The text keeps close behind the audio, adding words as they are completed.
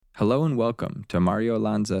Hello and welcome to Mario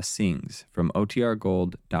Lanza Sings from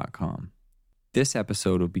OTRGold.com. This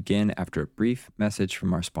episode will begin after a brief message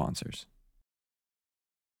from our sponsors.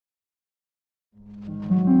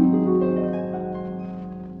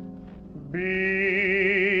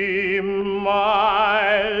 Be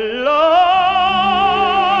my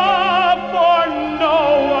love, for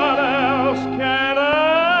no one else can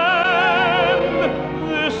end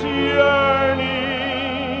this yearning.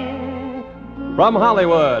 From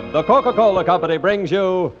Hollywood, the Coca-Cola Company brings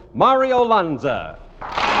you Mario Lanza.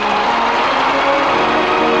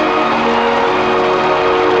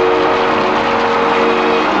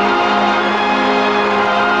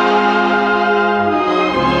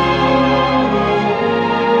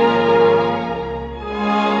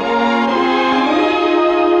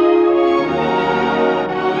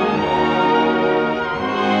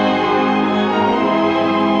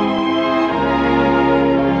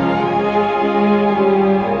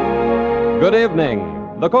 Good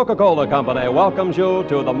evening. The Coca-Cola Company welcomes you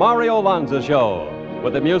to the Mario Lanza Show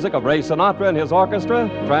with the music of Ray Sinatra and his orchestra,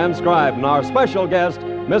 transcribed in our special guest,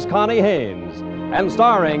 Miss Connie Haynes, and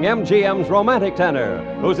starring MGM's romantic tenor,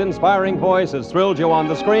 whose inspiring voice has thrilled you on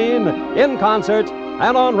the screen, in concert,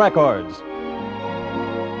 and on records.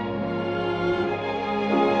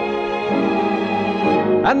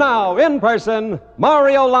 And now, in person,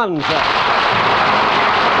 Mario Lanza.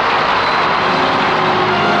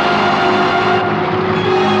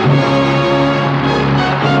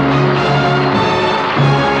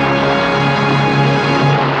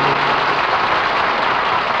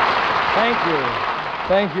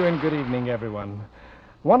 Thank you and good evening, everyone.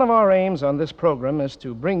 One of our aims on this program is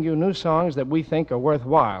to bring you new songs that we think are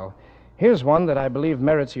worthwhile. Here's one that I believe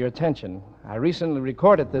merits your attention. I recently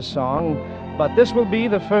recorded this song, but this will be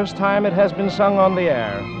the first time it has been sung on the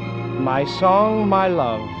air. My Song, My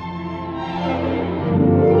Love.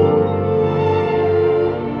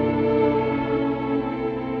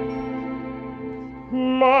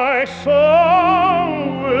 My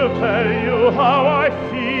song will tell you how I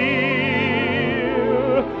feel.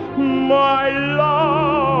 My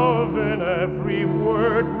love in every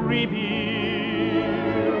word reveal.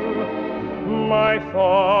 My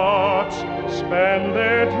thoughts spend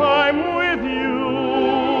their time with you.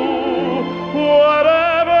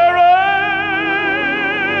 Whatever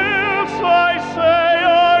else I say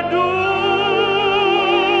or do,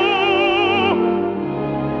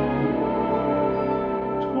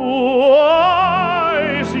 two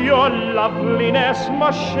eyes your loveliness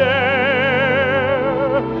must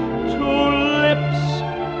share. Two lips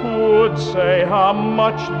would say how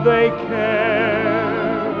much they care.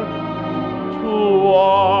 Two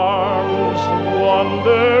arms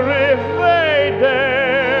wonder if they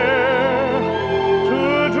dare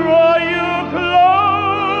to draw you close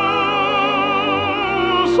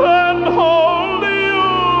and hold you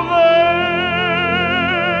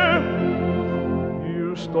there.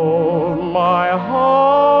 You stole my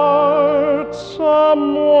heart,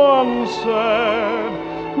 someone said,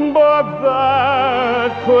 but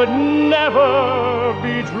that could never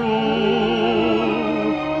be true.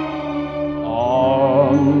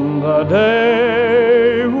 On the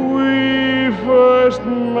day we first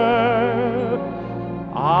met,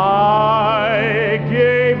 I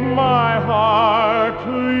gave my heart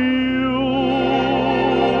to you.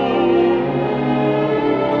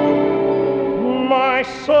 My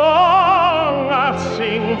song I'll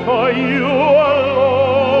sing for you alone.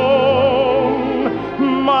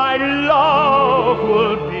 My love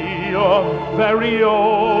will be your very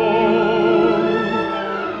own.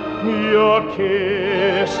 Your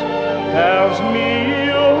kiss tells me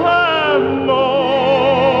you have known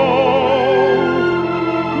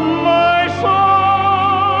my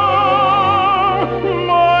song,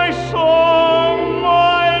 my song,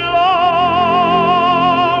 my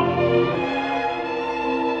love.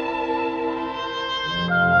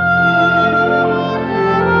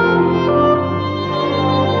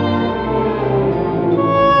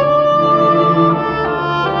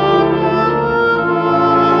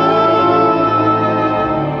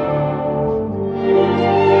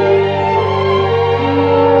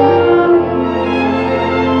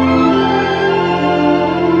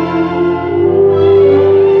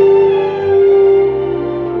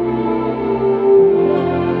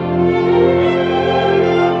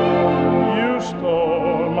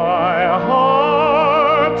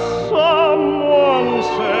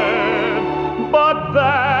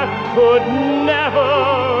 Could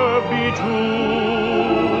never be true.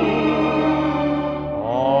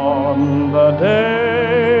 On the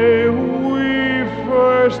day we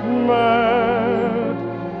first met,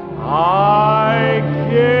 I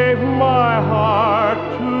gave my heart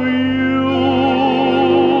to you.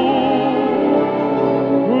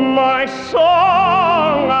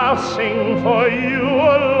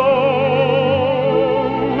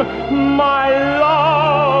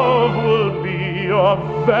 a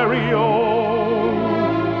very own.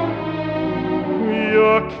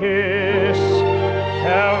 Your kiss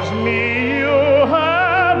tells me you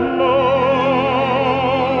have known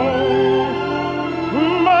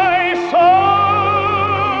my song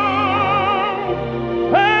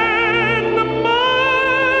and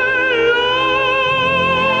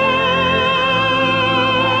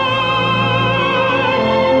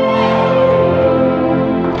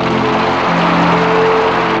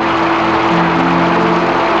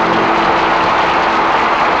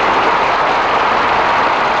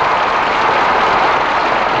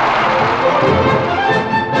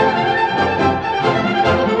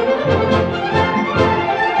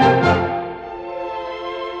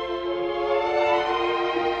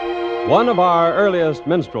One of our earliest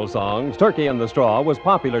minstrel songs, Turkey in the Straw, was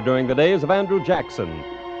popular during the days of Andrew Jackson.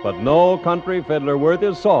 But no country fiddler worth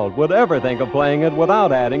his salt would ever think of playing it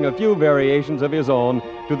without adding a few variations of his own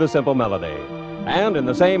to the simple melody. And in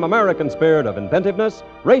the same American spirit of inventiveness,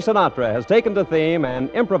 Ray Sinatra has taken the theme and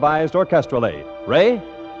improvised orchestrally. Ray?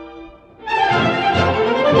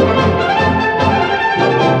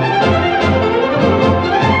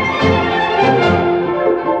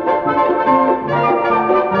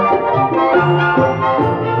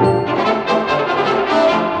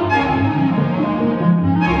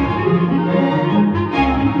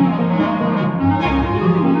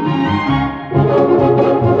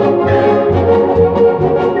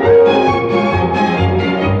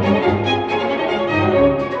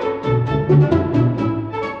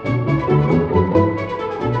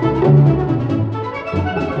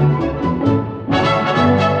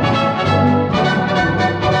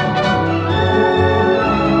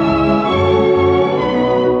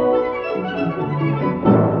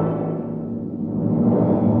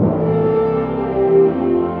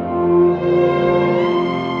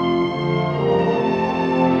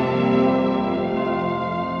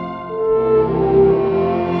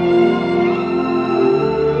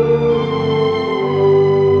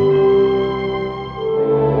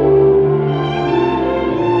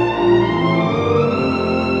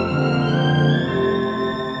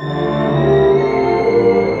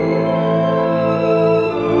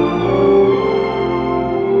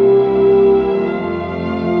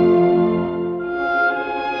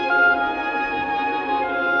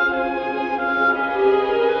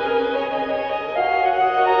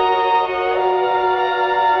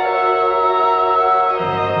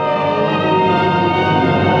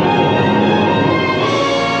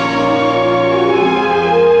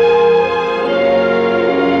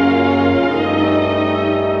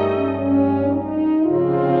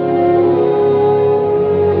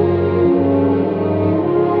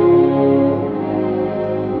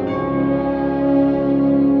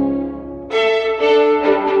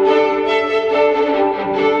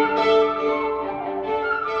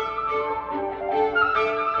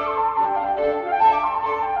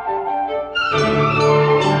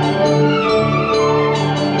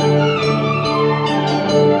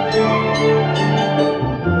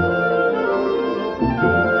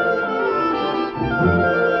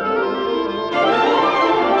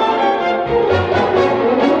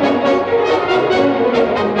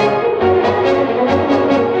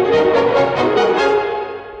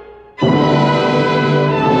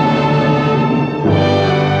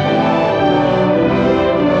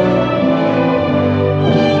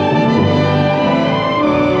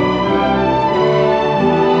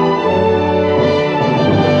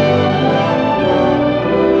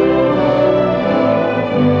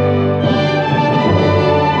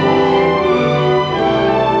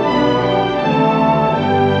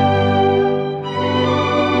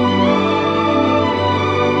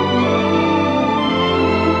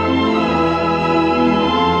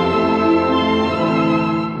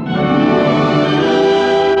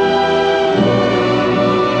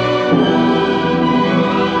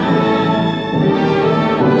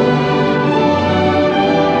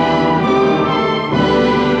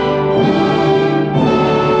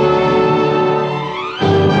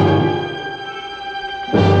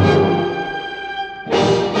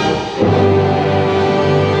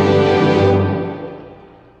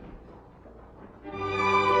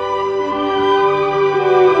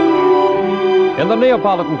 In the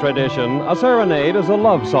Neapolitan tradition, a serenade is a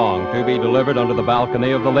love song to be delivered under the balcony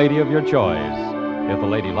of the lady of your choice. If the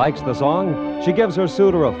lady likes the song, she gives her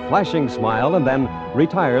suitor a flashing smile and then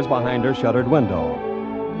retires behind her shuttered window.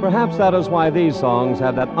 Perhaps that is why these songs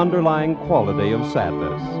have that underlying quality of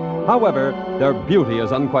sadness. However, their beauty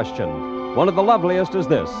is unquestioned. One of the loveliest is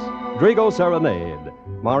this, Drigo Serenade.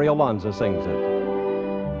 Mario Lanza sings it.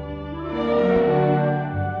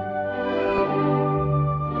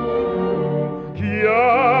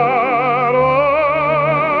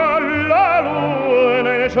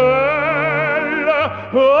 ciel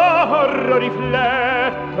ora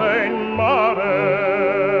riflette in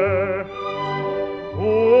mare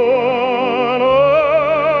uno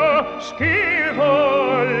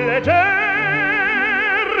schifo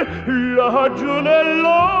legger laggiù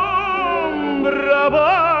nell'ombra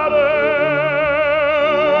pare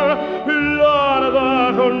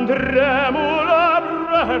l'anada con tremulo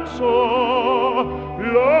abbraccio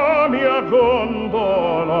la mia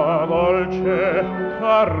gondola dolce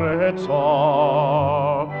carezza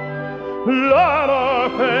la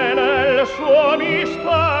notte nel suo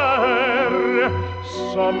mister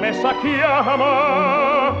sommessa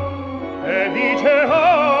chiama e dice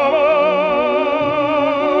amo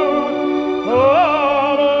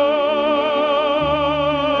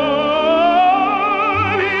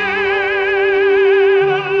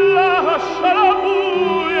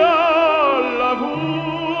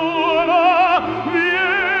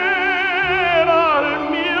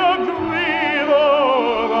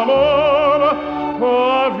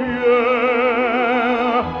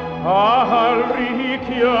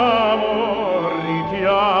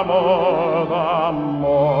richiamo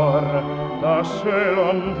d'amor da sé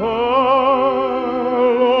lontano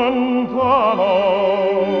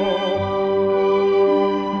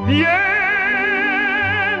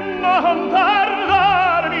vien non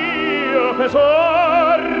tardar mio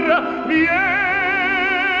tesor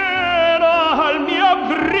vien al mio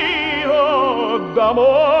grido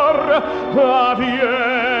d'amor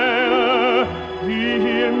vien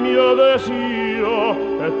il mio desio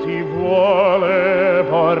ti vuole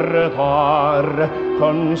portar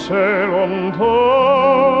con sé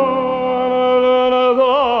lontano.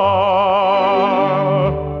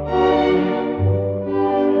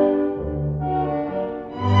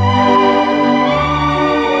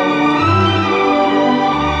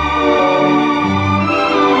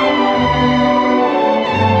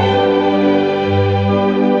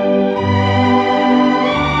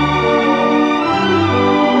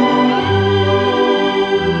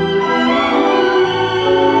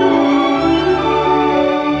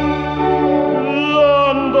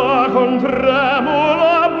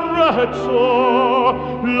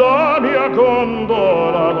 La mia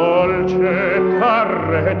gondola dolce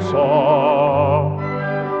carezza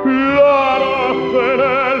la notte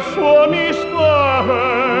nel suo mister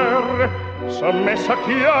sommessa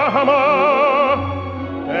chiama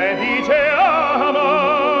e dice ama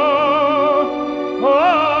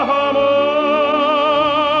ama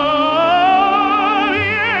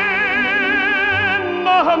vien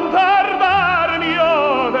non tardar mio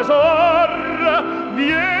tesor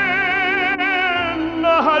vien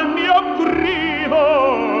al mio grido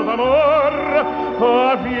d'amor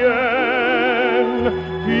vien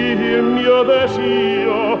il mio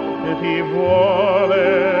desio ti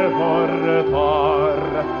vuole portar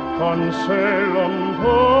con sé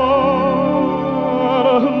lontano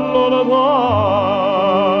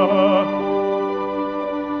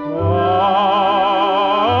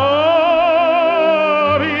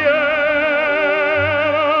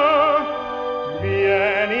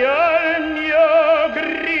vieni al mio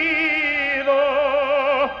grido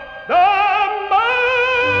d'amor.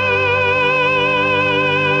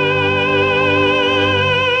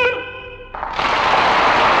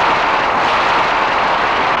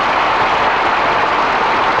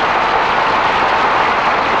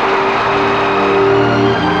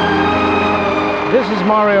 This is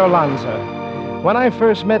Mario Lanza. When I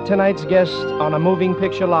first met tonight's guest on a moving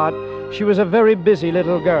picture lot, she was a very busy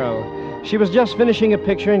little girl. She was just finishing a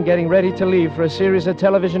picture and getting ready to leave for a series of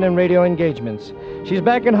television and radio engagements. She's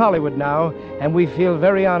back in Hollywood now, and we feel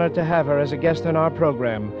very honored to have her as a guest on our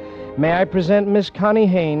program. May I present Miss Connie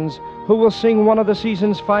Haynes, who will sing one of the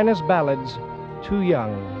season's finest ballads, Too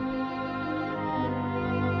Young.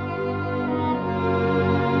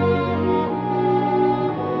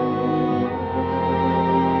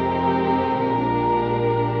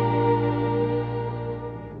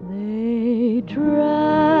 They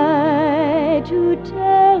try to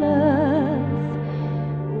tell us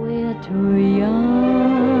we're too young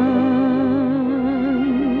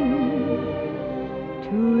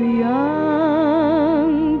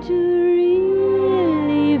to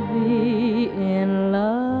really be in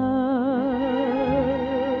love.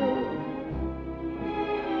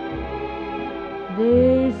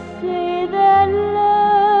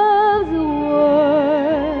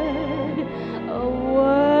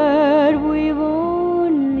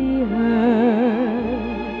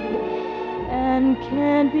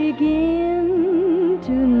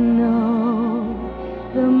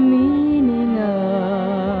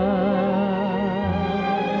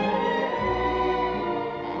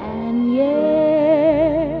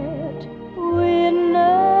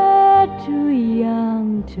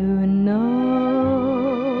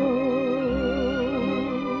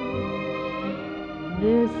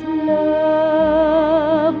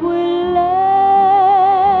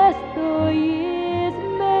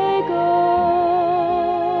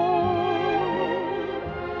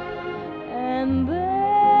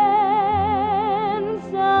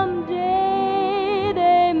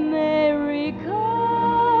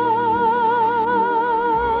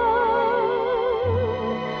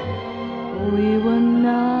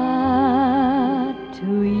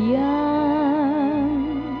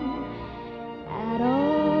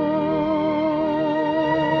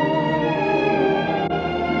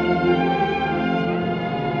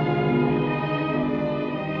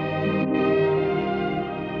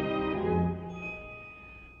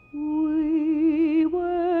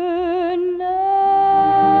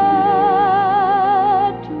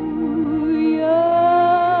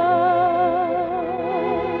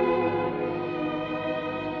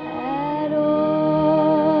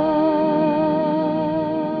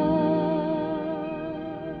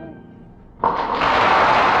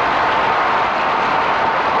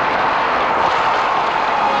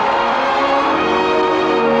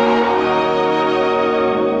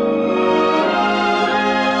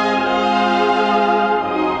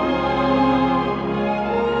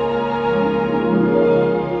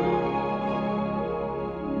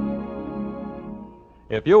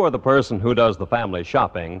 If you are the person who does the family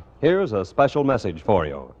shopping, here's a special message for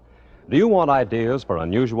you. Do you want ideas for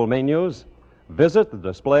unusual menus? Visit the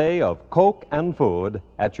display of Coke and food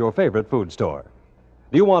at your favorite food store.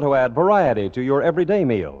 Do you want to add variety to your everyday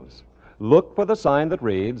meals? Look for the sign that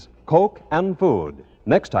reads Coke and food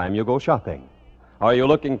next time you go shopping. Are you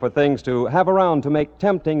looking for things to have around to make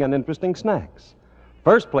tempting and interesting snacks?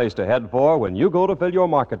 First place to head for when you go to fill your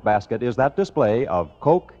market basket is that display of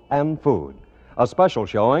Coke and food, a special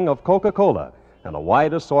showing of Coca-Cola, and a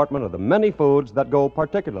wide assortment of the many foods that go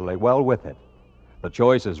particularly well with it. The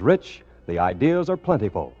choice is rich, the ideas are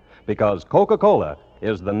plentiful, because Coca-Cola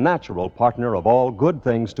is the natural partner of all good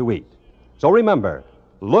things to eat. So remember,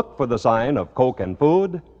 look for the sign of Coke and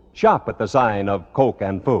food, shop at the sign of Coke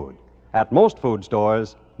and food at most food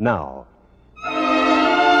stores now.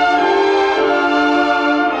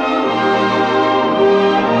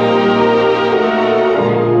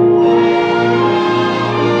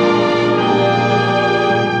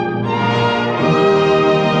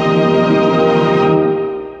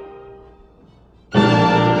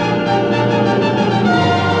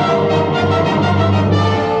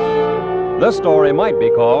 This story might be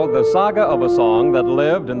called The Saga of a Song That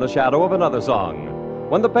Lived in the Shadow of Another Song.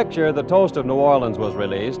 When the picture The Toast of New Orleans was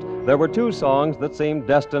released, there were two songs that seemed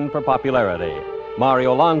destined for popularity.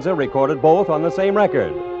 Mario Lanza recorded both on the same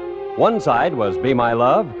record. One side was Be My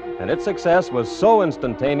Love, and its success was so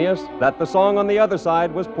instantaneous that the song on the other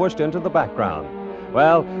side was pushed into the background.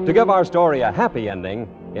 Well, to give our story a happy ending,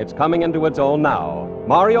 it's coming into its own now.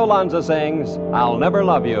 Mario Lanza sings, I'll Never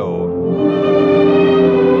Love You.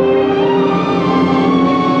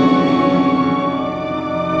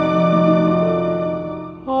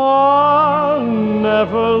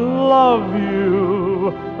 Never love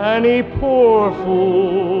you, any poor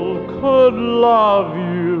fool could love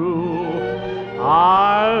you.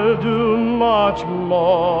 I'll do much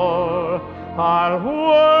more, I'll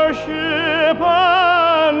worship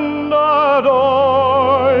and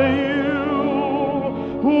adore you.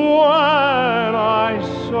 When I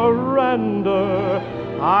surrender,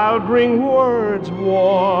 I'll bring words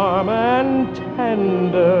warm and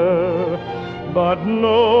tender, but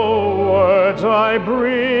no words I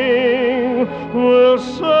bring will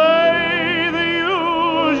say the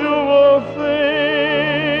usual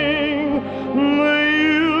thing.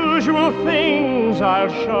 The usual things I'll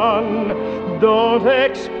shun. Don't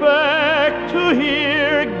expect to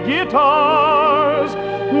hear guitars.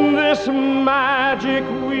 This magic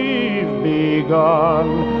we've begun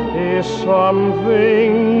is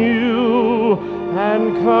something new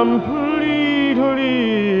and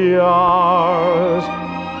completely ours.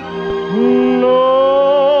 No,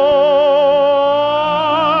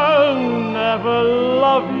 I'll never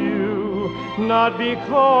love you, not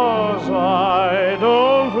because I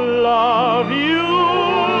don't love you.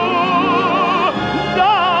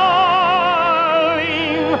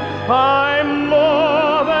 Darling, I'm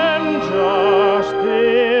more than just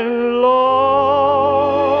in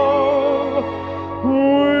love with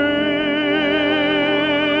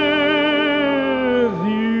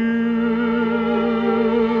you.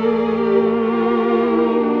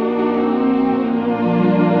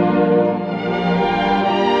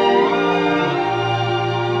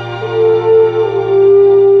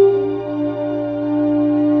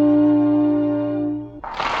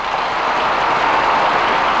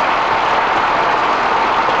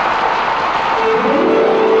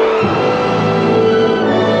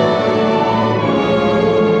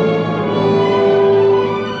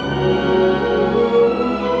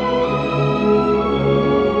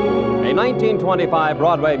 A 1925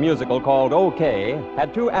 Broadway musical called OK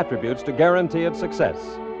had two attributes to guarantee its success: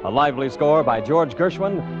 a lively score by George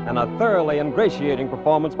Gershwin and a thoroughly ingratiating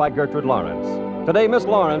performance by Gertrude Lawrence. Today, Miss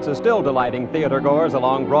Lawrence is still delighting theatergoers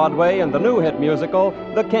along Broadway in the new hit musical,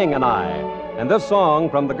 The King and I. And this song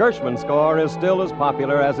from the Gershwin score is still as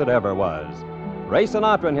popular as it ever was. Ray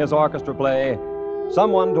Sinatra and his orchestra play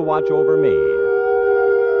Someone to Watch Over Me.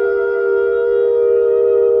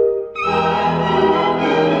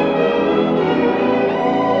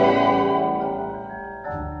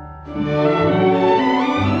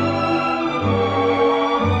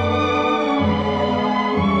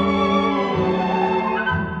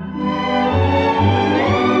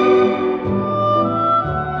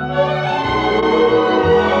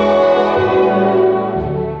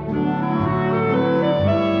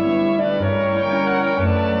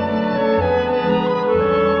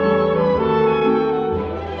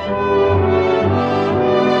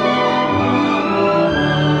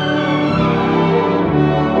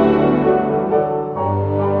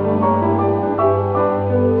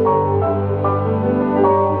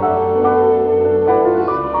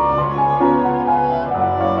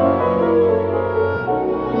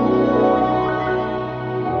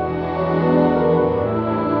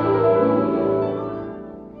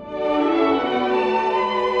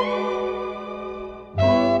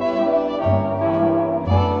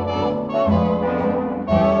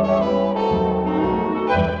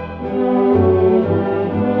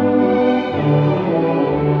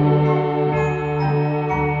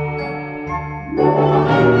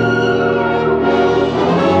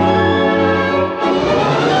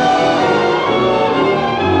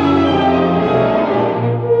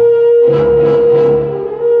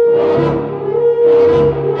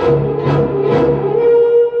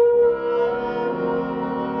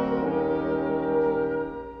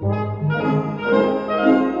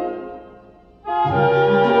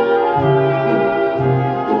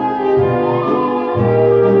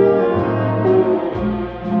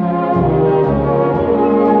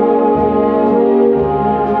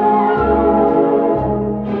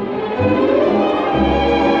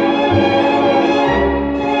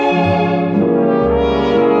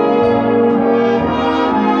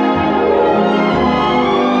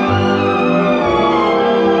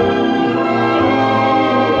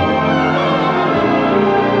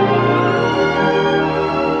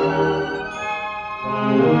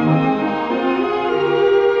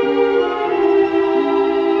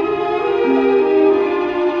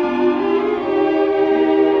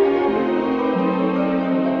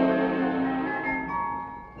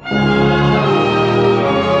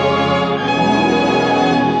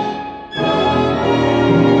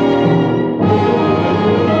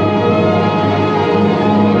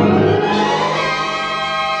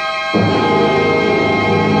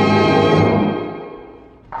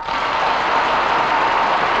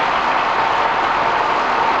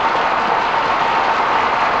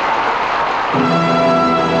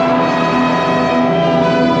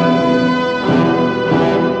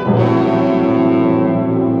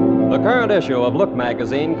 issue of Look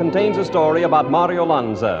magazine contains a story about Mario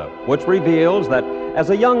Lanza, which reveals that as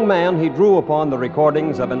a young man he drew upon the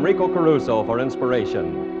recordings of Enrico Caruso for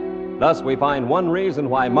inspiration. Thus, we find one reason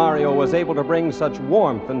why Mario was able to bring such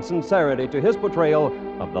warmth and sincerity to his portrayal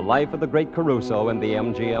of the life of the great Caruso in the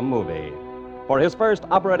MGM movie. For his first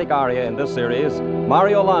operatic aria in this series,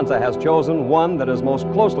 Mario Lanza has chosen one that is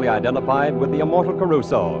most closely identified with the immortal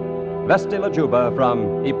Caruso, Vesti la Giubba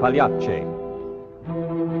from I Pagliacci.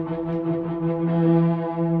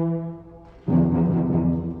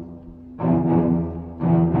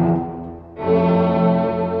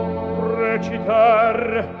 Recitar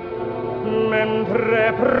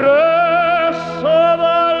mentre presso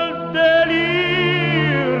dal delirio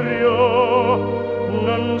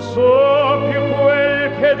non so più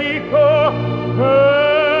quel che dico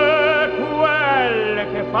e quel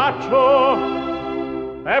che faccio,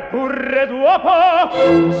 eppure dopo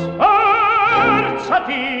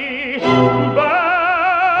sforzati,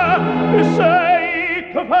 beh,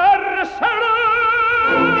 sei tu persona.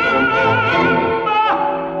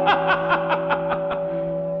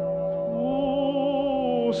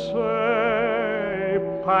 Tu sei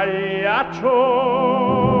pagliaccio.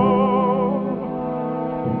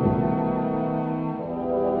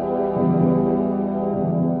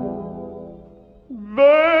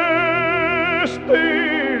 Vesti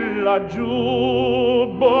la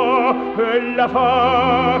giubba e la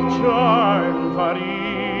faccia in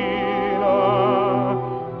farina,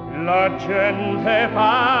 la gente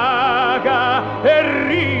paga e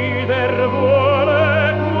rider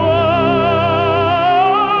vuole, vuoi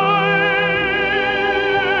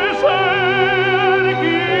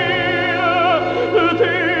serchina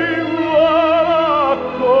ti va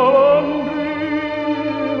colondrino,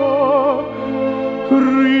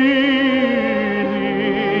 ridi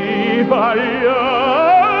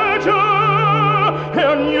pagliaccio e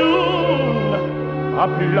ognuno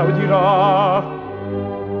applaudirà.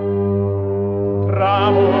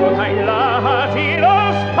 Tramuta in lati lo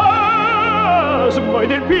spasmo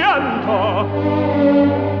del pianto,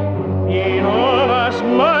 in una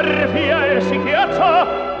smorfia il sicchiazzo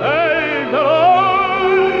del dolore.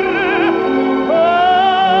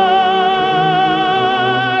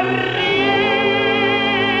 Ridi,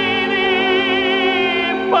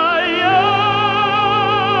 pagliaccio,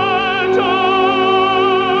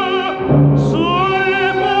 sul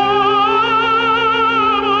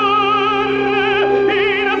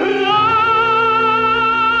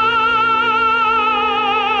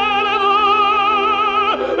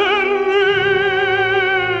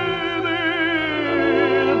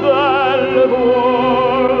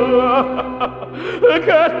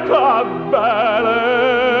che t'abbello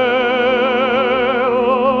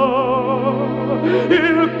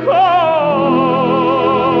il cor.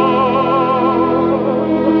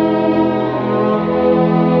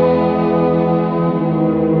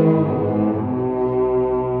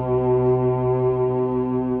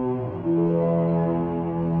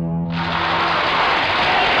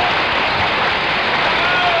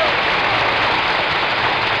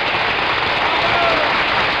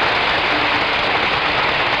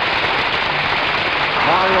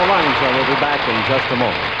 Mario Lanza will be back in just a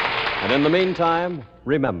moment. And in the meantime,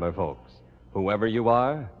 remember, folks, whoever you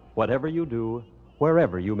are, whatever you do,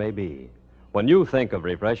 wherever you may be, when you think of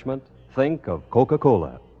refreshment, think of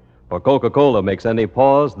Coca-Cola. For Coca-Cola makes any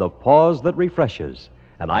pause the pause that refreshes.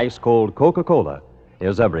 And ice-cold Coca-Cola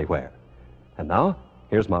is everywhere. And now,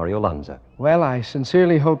 here's Mario Lanza. Well, I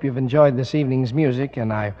sincerely hope you've enjoyed this evening's music,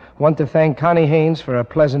 and I want to thank Connie Haynes for a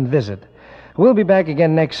pleasant visit. We'll be back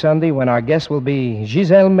again next Sunday when our guest will be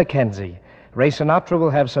Giselle Mackenzie. Ray Sinatra will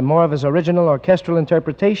have some more of his original orchestral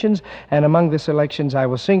interpretations, and among the selections I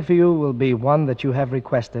will sing for you will be one that you have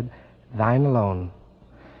requested, Thine Alone.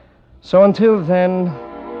 So until then,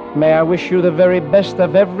 may I wish you the very best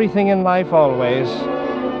of everything in life always,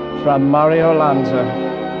 from Mario Lanza.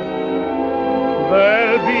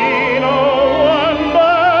 There'll be no one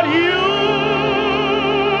but you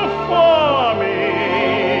for me.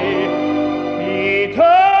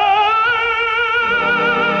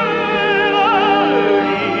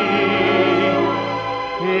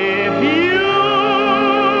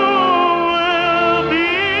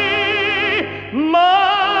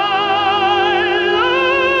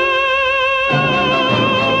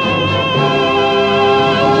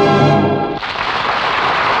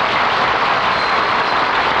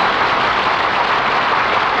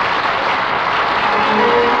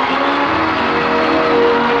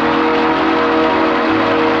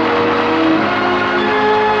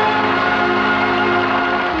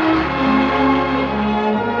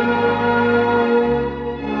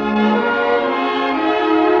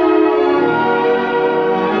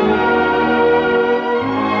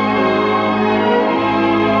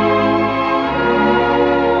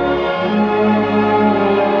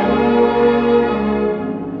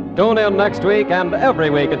 next week and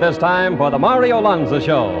every week at this time for the Mario Lanza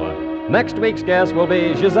Show. Next week's guest will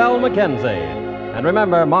be Giselle McKenzie. And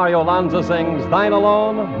remember, Mario Lanza sings Thine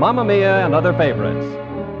Alone, Mamma Mia, and other favorites.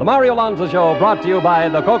 The Mario Lanza Show, brought to you by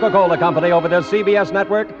the Coca-Cola Company over this CBS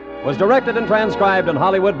network, was directed and transcribed in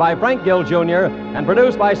Hollywood by Frank Gill Jr. and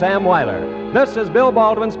produced by Sam Weiler. This is Bill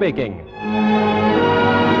Baldwin speaking.